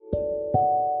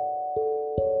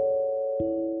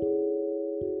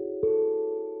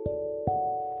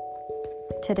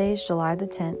Today's July the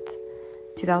 10th,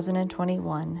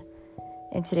 2021,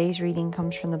 and today's reading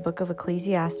comes from the book of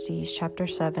Ecclesiastes, chapter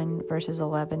 7, verses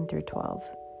 11 through 12.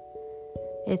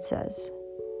 It says,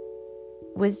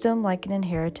 "Wisdom like an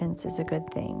inheritance is a good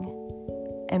thing,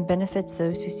 and benefits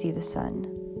those who see the sun.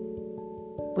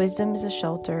 Wisdom is a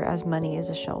shelter as money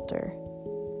is a shelter.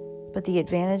 But the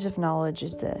advantage of knowledge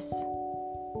is this: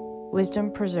 wisdom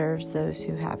preserves those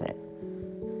who have it."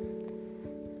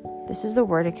 This is the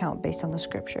word account based on the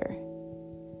scripture.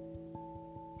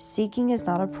 Seeking is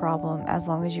not a problem as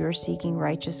long as you are seeking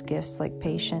righteous gifts like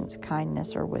patience,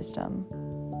 kindness, or wisdom.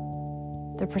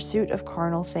 The pursuit of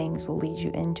carnal things will lead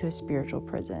you into a spiritual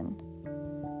prison,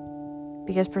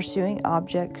 because pursuing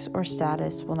objects or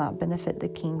status will not benefit the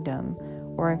kingdom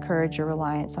or encourage your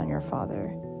reliance on your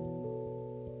Father.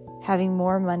 Having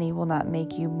more money will not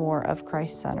make you more of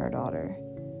Christ's son or daughter.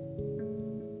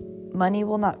 Money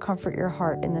will not comfort your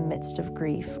heart in the midst of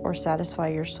grief or satisfy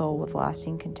your soul with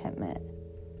lasting contentment.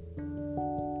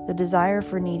 The desire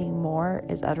for needing more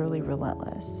is utterly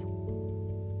relentless.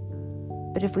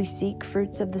 But if we seek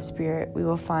fruits of the Spirit, we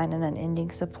will find an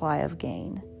unending supply of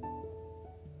gain,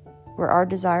 where our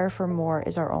desire for more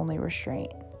is our only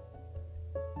restraint,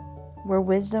 where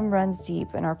wisdom runs deep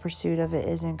and our pursuit of it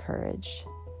is encouraged.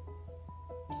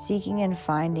 Seeking and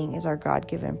finding is our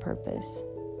God-given purpose.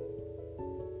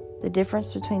 The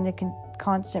difference between the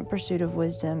constant pursuit of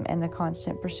wisdom and the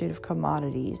constant pursuit of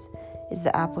commodities is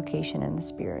the application in the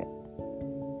Spirit.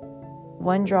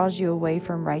 One draws you away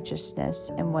from righteousness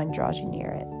and one draws you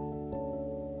near it.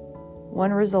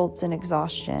 One results in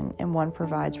exhaustion and one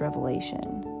provides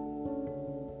revelation.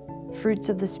 Fruits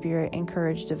of the Spirit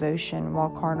encourage devotion, while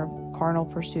carnal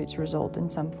pursuits result in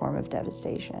some form of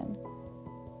devastation.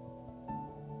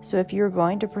 So if you are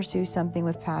going to pursue something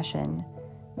with passion,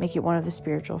 make it one of the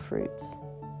spiritual fruits.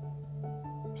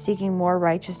 Seeking more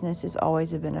righteousness is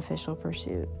always a beneficial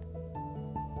pursuit.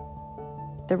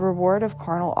 The reward of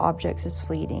carnal objects is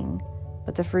fleeting,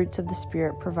 but the fruits of the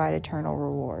Spirit provide eternal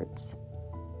rewards.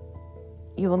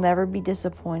 You will never be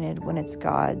disappointed when it's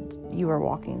God you are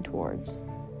walking towards.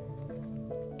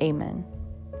 Amen.